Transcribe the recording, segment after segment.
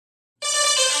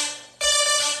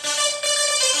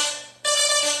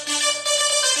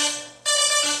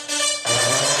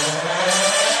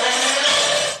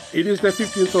It is the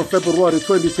 15th of February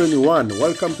 2021.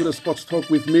 Welcome to the Sports Talk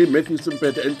with me, Matthew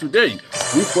Simpet. And today,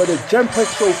 we've got a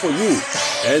jam-packed show for you.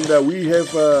 And we have,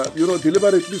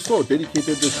 deliberately so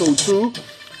dedicated the show to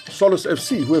Solos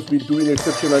FC, who have been doing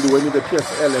exceptionally well in the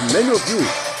PSL. And many of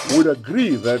you would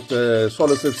agree that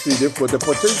Solos FC, they've got the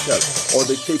potential or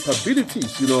the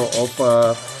capabilities, of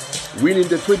winning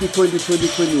the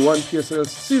 2020-2021 PSL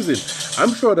season.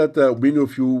 I'm sure that many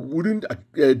of you wouldn't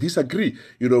disagree,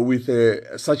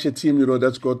 with such a team,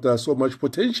 that's got so much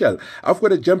potential. I've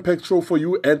got a jam-packed show for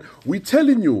you, and we're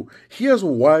telling you, here's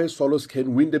why Solos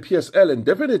can win the PSL. And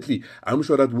definitely, I'm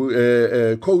sure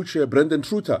that Coach Brendan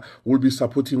Truter will be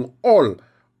supporting all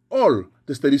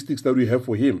the statistics that we have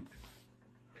for him.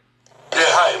 Yeah,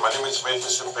 hi, my name is Matthew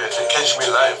Simpet. Catch me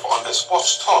live on the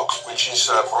Sports Talk, which is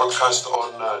broadcast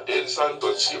on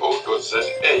dailysun.co.za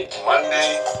Monday,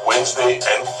 Wednesday,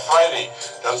 and Friday.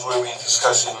 That's where we're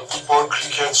discussing football,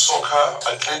 cricket, soccer,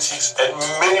 athletics, and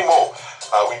many more.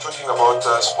 We're talking about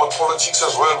sport politics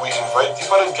as well. We invite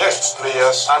different guests,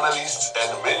 players, analysts,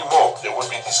 and many more. They will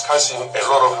be discussing a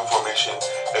lot of information,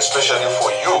 especially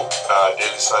for you,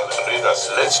 Daily Sun readers.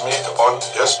 Let's meet on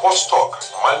the Sports Talk,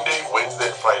 Monday,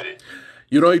 Wednesday, and Friday.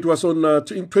 It was in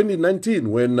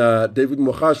 2019 when David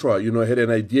Mokhashwa, had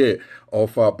an idea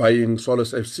of buying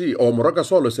Solos FC or Moroka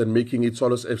Solos and making it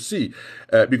Solos FC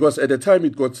because at the time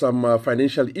it got some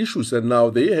financial issues, and now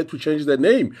they had to change the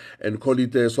name and call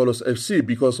it Solos FC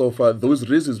because of those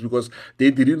reasons, because they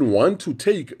didn't want to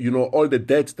take, all the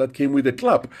debt that came with the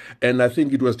club. And I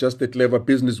think it was just a clever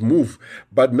business move.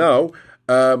 But now,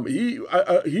 he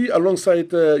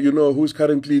alongside, who's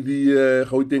currently the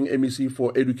Gauteng MEC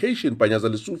for Education, Panyaza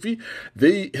Lesufi,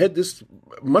 they had this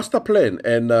master plan,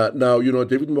 and now,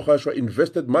 David Mokhashwa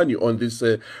invested money on this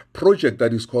project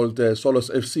that is called Solos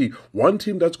FC, one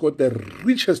team that's got the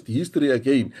richest history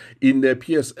again in the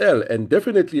PSL, and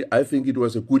definitely I think it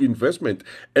was a good investment.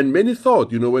 And many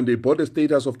thought, when they bought the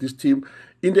status of this team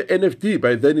in the NFD,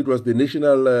 by then it was the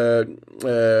National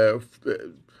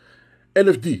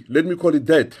NFD, let me call it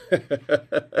that,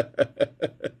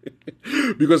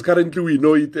 because currently we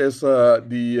know it as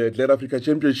the Glad Africa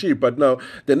Championship, but now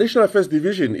the National First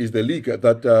Division is the league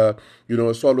that,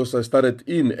 Solos started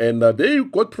in, and they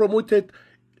got promoted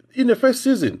in the first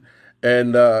season,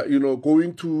 and,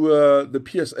 going to the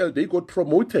PSL, they got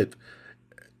promoted.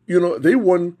 They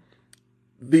won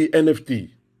the NFD,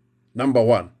 number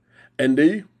one, and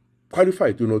they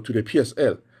qualified, to the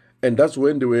PSL. And that's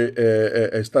when they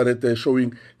were started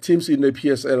showing teams in the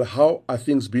PSL how are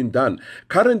things being done.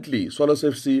 Currently, Solos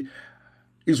FC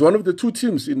is one of the two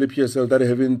teams in the PSL that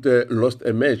haven't lost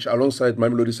a match, alongside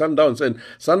Mamelodi Sundowns. And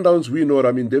Sundowns, we know,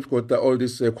 they've got all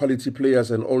these quality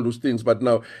players and all those things. But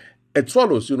now, at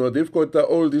Solos, they've got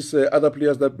all these other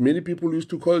players that many people used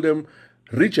to call them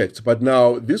rejects. But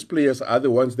now, these players are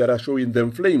the ones that are showing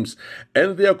them flames.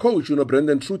 And their coach,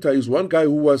 Brendan Truter, is one guy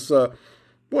who was...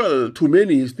 to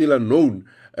many, he's still unknown,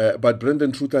 but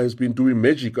Brendan Truter has been doing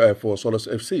magic for Solos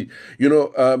FC.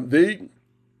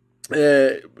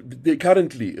 They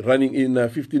currently running in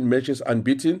 15 matches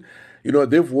unbeaten.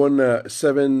 They've won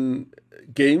 7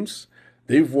 games.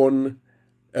 They've won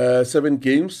 7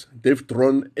 games. They've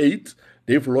drawn 8.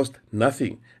 They've lost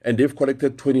nothing, and they've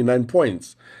collected 29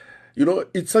 points.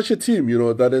 It's such a team,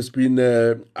 that has been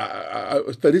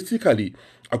statistically,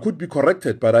 I could be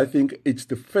corrected, but I think it's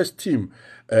the first team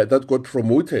that got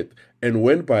promoted and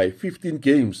went by 15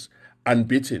 games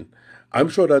unbeaten. I'm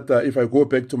sure that if I go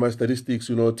back to my statistics,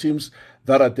 teams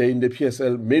that are there in the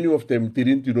PSL, many of them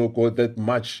didn't, go that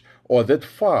much or that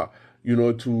far,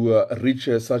 to reach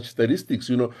such statistics.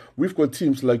 We've got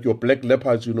teams like your Black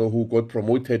Leopards, who got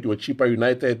promoted, your Chippa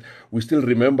United, we still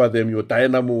remember them, your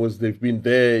Dynamos, they've been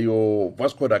there, your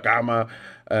Vasco da Gama,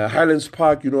 Highlands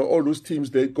Park, all those teams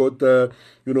they got,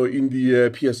 in the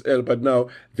PSL, but now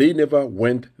they never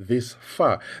went this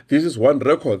far. This is one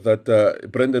record that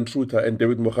Brendan Truter and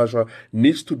David Mokhashwa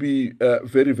needs to be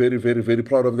very, very, very, very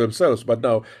proud of themselves. But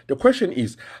now the question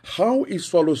is, how is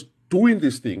Solos doing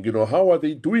this thing? How are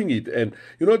they doing it? And,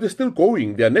 they're still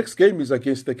going. Their next game is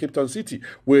against the Cape Town City.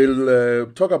 We'll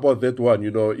talk about that one,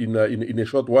 in a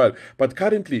short while. But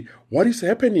currently, what is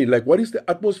happening? Like, what is the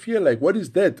atmosphere like? What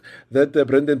is that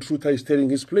Brendan Truter is telling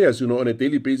his players, on a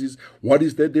daily basis? What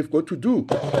is that they've got to do?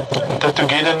 The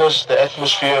togetherness, the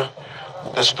atmosphere,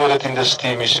 the spirit in this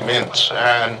team is immense.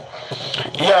 And,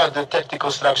 the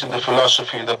tactical structure, the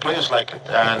philosophy, the players like it.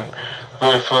 And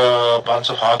with a bunch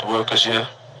of hard workers here.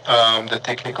 The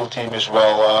technical team as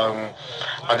well.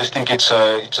 I just think it's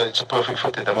a perfect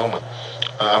fit at the moment.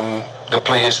 The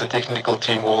players, the technical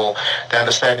team, they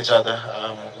understand each other.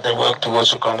 They work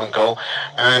towards a common goal,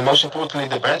 and most importantly,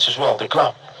 the bench as well, the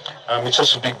club. It's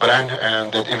just a big brand,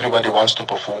 and that everybody wants to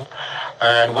perform.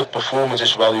 And with performance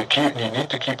as well, you need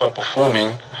to keep on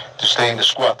performing to stay in the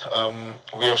squad.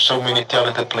 We have so many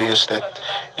talented players that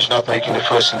is not making the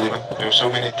first 11. We have so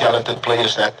many talented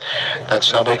players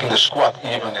that's not making the squad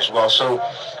even as well. So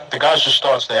the guys who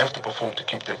starts, they have to perform to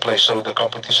keep their place. So the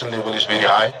competition level is very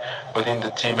high within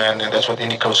the team, and that's what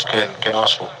any coach can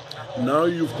ask for. Now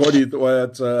you've got it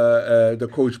what the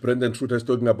coach Brendan Truter is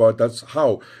talking about. That's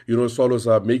how, Swallows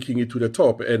are making it to the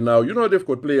top. And now, they've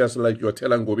got players like your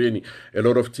Telangobeni. A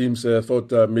lot of teams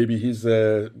thought maybe he's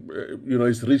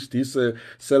reached his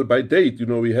sell by date.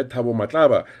 We had Thabo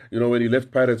Matlaba. When he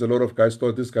left Pirates, a lot of guys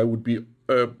thought this guy would be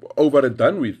over and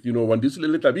done with.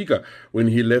 Wandisile Tabika, when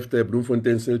he left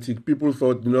Bloemfontein Celtic, people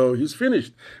thought, he's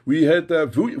finished. We had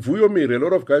Vuyomir. A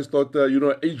lot of guys thought,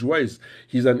 age-wise,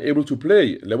 he's unable to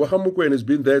play. Leboga Mokoena has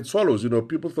been there at Swallows.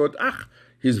 People thought,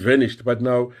 he's vanished. But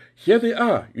now, here they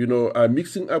are,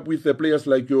 mixing up with players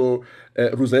like your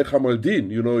Ruzair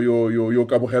Hamaldin, your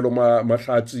Kabogelo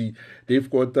Mahlatsi. They've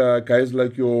got guys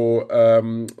like your,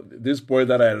 this boy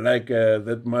that I like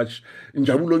that much,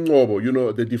 Njabulo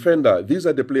Ngobo, the defender. These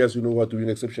are the players, who are doing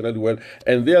exceptionally well.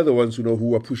 And they are the ones,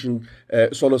 who are pushing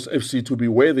Swallows FC to be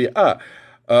where they are.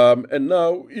 And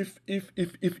now,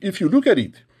 if you look at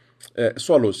it,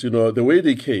 Swallows, the way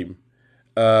they came,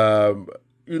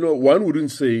 one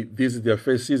wouldn't say this is their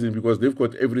first season because they've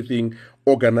got everything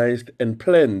organized and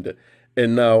planned.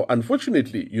 And now,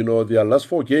 unfortunately, their last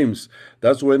 4 games,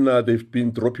 that's when they've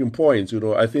been dropping points.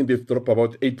 I think they've dropped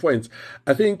about 8 points.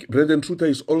 I think Brendan Truter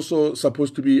is also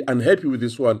supposed to be unhappy with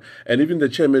this one. And even the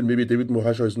chairman, maybe David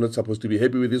Mohasho, is not supposed to be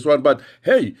happy with this one. But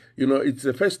hey, it's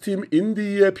the first team in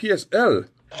the PSL.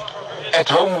 At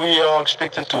home, we are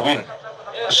expected to win.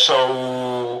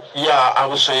 So, yeah, I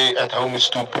would say at home it's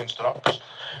 2 points drops.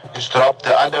 It's dropped.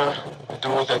 The other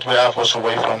draw that we have was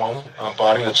away from home.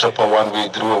 Barring the triple one, we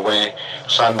drew away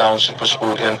Sundowns,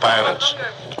 Supersport, and Pirates.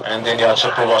 And then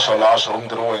triple was our last home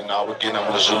draw, and now again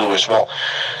I'm Zulu as well.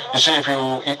 You see,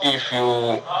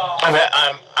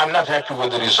 I'm not happy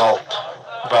with the result.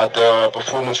 But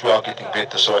performance, we are getting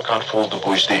better, so I can't fault the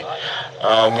boys there.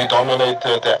 We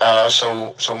dominated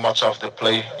so much of the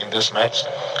play in this match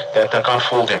that I can't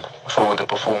fault them for the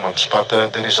performance. But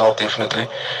the result definitely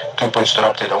 2 points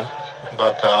dropped at home.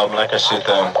 But like I said,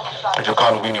 if you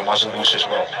can't win, you mustn't lose as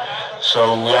well.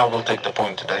 So yeah, we'll take the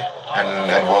point today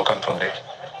and work on from there.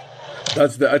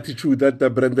 That's the attitude that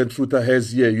Brendan Truter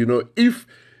has here. If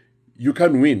you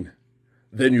can win,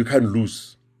 then you can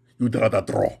lose. You'd rather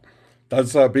draw.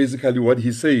 That's basically what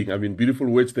he's saying. I mean, beautiful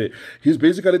words there. He's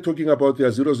basically talking about their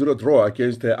 0-0 draw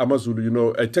against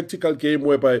Amazulu, a tactical game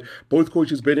whereby both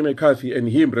coaches, Benny McCarthy and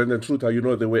him, Brendan Truter,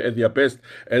 they were at their best.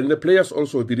 And the players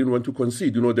also didn't want to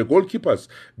concede. The goalkeepers,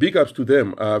 big ups to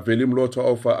them, Velim Lota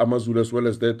of Amazulu as well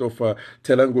as that of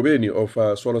Telangobeni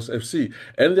of Swallows FC.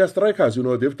 And their strikers,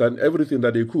 they've done everything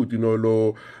that they could.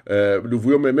 Luvuyo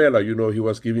Memela, he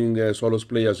was giving Swallows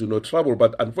players, trouble.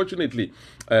 But unfortunately,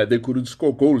 they couldn't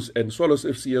score goals. And Swallows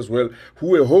FC as well, who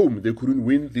were home, they couldn't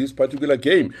win this particular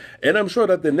game. And I'm sure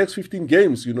that the next 15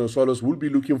 games, Swallows will be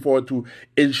looking forward to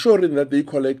ensuring that they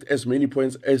collect as many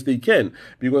points as they can.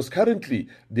 Because currently,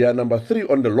 they are number 3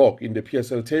 on the log in the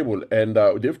PSL table. And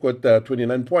they've got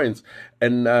 29 points.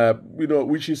 And,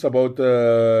 which is about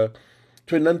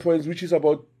 29 points, which is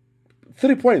about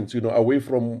 3 points, away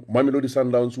from Mamelodi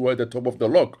Sundowns, who are at the top of the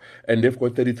log, and they've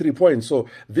got 33 points. So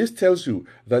this tells you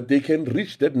that they can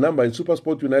reach that number. And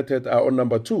SuperSport United are on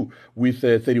number 2 with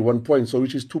 31 points, so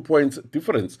which is 2 points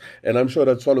difference. And I'm sure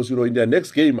that Swallows, in their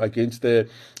next game against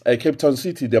Cape Town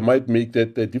City, they might make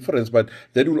that difference. But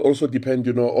that will also depend,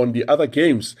 on the other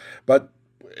games. But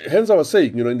hence I was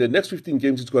saying, in the next 15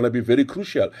 games, it's going to be very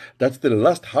crucial. That's the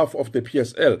last half of the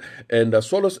PSL. And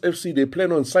Swallows FC, they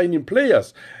plan on signing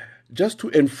players just to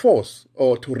enforce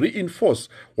or to reinforce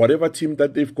whatever team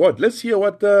that they've got. Let's hear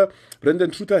what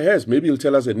Brendan Truter has. Maybe he'll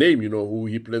tell us a name, who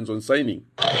he plans on signing.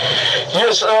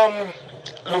 Yes,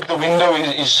 look, the window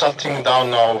is shutting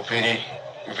down now very,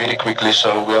 very quickly,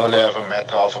 so we only have a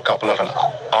matter of a couple of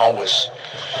hours,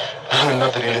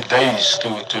 not really days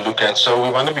to look at. So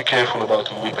we want to be careful about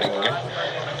who we're bringing in.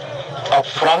 Up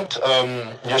front,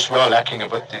 yes, we are lacking a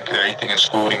bit in creating and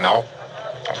scoring now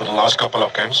for the last couple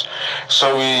of games.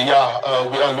 So we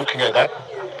are looking at that.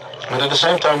 But at the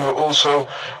same time, we also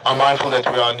are mindful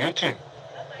that we are a new team.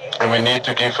 And we need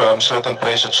to give certain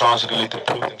players a chance really to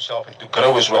prove themselves and to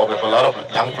grow as well. We have a lot of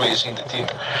young players in the team.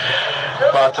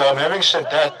 But having said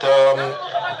that,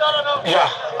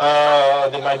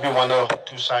 there might be 1 or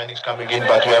 2 signings coming in,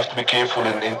 but we have to be careful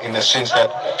in the sense that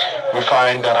we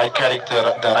find the right character,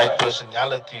 the right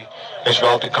personality as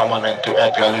well to come on and to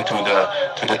add value to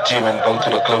the team and go to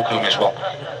the cloakroom as well.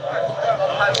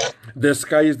 The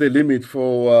sky is the limit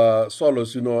for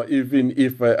Solos, even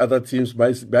if other teams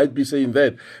might be saying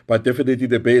that, but definitely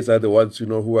the Bears are the ones,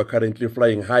 who are currently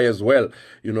flying high as well.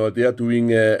 They are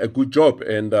doing a good job.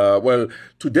 And,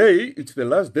 today, it's the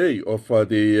last day of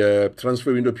the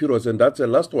transfer window periods, and that's the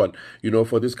last one,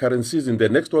 for this current season. The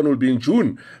next one will be in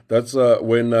June. That's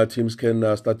when teams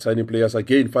can start signing players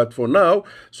again. But for now,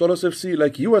 Solos FC,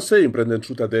 like you were saying, Brendan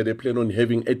Truter, they plan on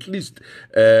having at least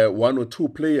one or two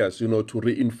players, to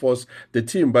reinforce the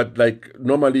team. But like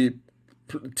normally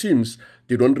teams,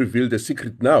 they don't reveal the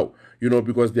secret now,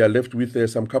 because they are left with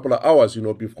some couple of hours,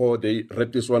 before they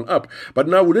wrap this one up. But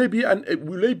now, will they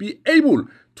be able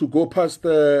to go past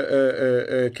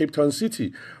Cape Town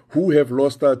City, who have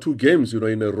lost 2 games,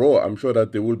 in a row? I'm sure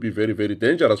that they will be very, very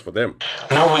dangerous for them.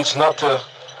 No, it's not a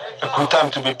good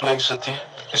time to be playing City,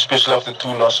 especially after 2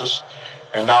 losses,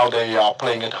 and now they are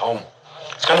playing at home.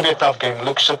 It's going to be a tough game.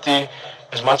 Look, City,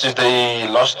 as much as they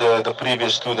lost the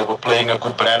previous 2, they were playing a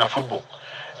good brand of football.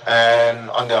 And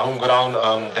on their home ground,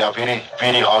 they are very,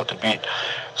 very hard to beat.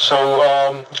 So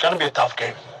it's going to be a tough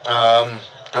game.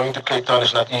 Going to Cape Town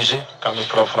is not easy. Coming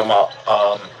from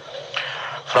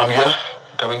here,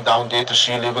 going down there to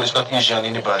sea level is not easy on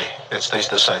anybody that stays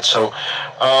the side. So,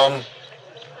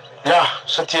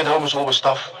 City at home is always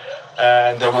tough.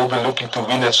 And they will be looking to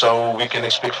win it, so we can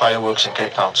expect fireworks in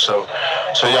Cape Town. So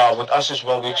with us as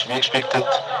well, we expected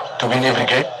to win every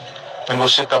game, and we'll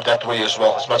set up that way as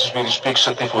well. As much as we respect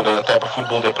City for the type of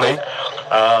football they play,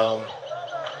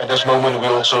 at this moment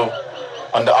we're also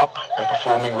on the up and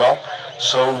performing well.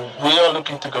 So we are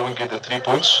looking to go and get the 3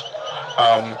 points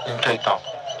in Cape Town.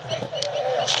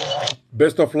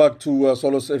 Best of luck to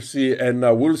Solos FC, and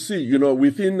we'll see,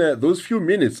 within those few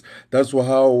minutes, that's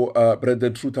how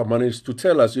Brendan Truter managed to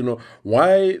tell us,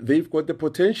 why they've got the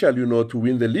potential, to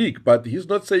win the league. But he's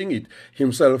not saying it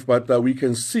himself, but we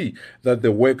can see that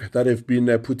the work that they've been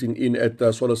putting in at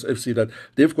Solos FC, that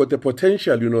they've got the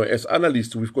potential, as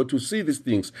analysts, we've got to see these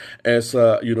things as,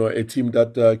 a team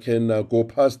that can go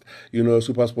past,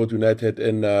 SuperSport United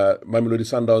and Mamelodi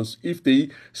Sundowns if they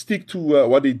stick to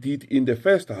what they did in the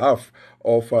first half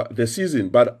of the season.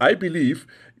 But I believe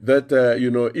that,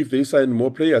 if they sign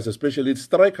more players, especially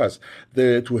strikers,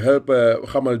 to help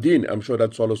Hamaldin, I'm sure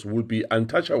that Solos will be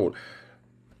untouchable.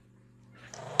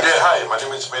 Yeah, hi, my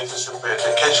name is Matthew Simpete.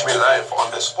 Catch me live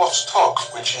on the Sports Talk,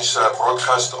 which is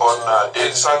broadcast on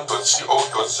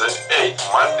dailysun.co.za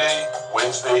Monday,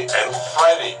 Wednesday, and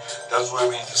Friday. That's where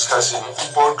we're discussing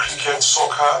football, cricket,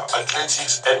 soccer,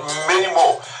 athletics, and many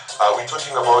more. We're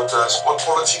talking about sport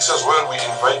politics as well. We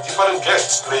invite different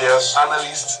guests, players,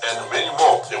 analysts, and many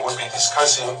more. They will be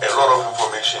discussing a lot of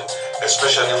information,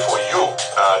 especially for you,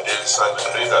 Daily Sun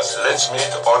readers. Let's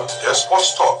meet on the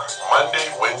Sports Talk, Monday,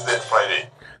 Wednesday, and Friday.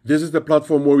 This is the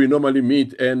platform where we normally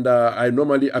meet, and I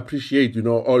normally appreciate,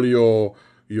 all your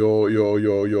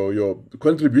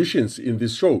contributions in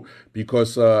this show,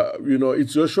 because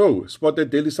it's your show. Sport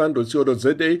at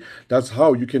dailysun.co.za. That's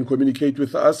how you can communicate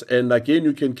with us, and again,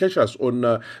 you can catch us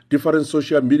on different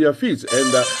social media feeds,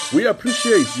 and we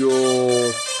appreciate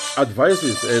your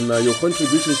advices and your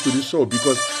contributions to this show,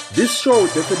 because this show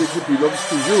definitely belongs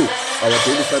to you, our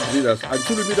Daily Sun readers.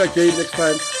 Until we meet again next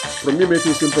time, from me,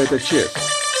 Matthew Simpete, cheers.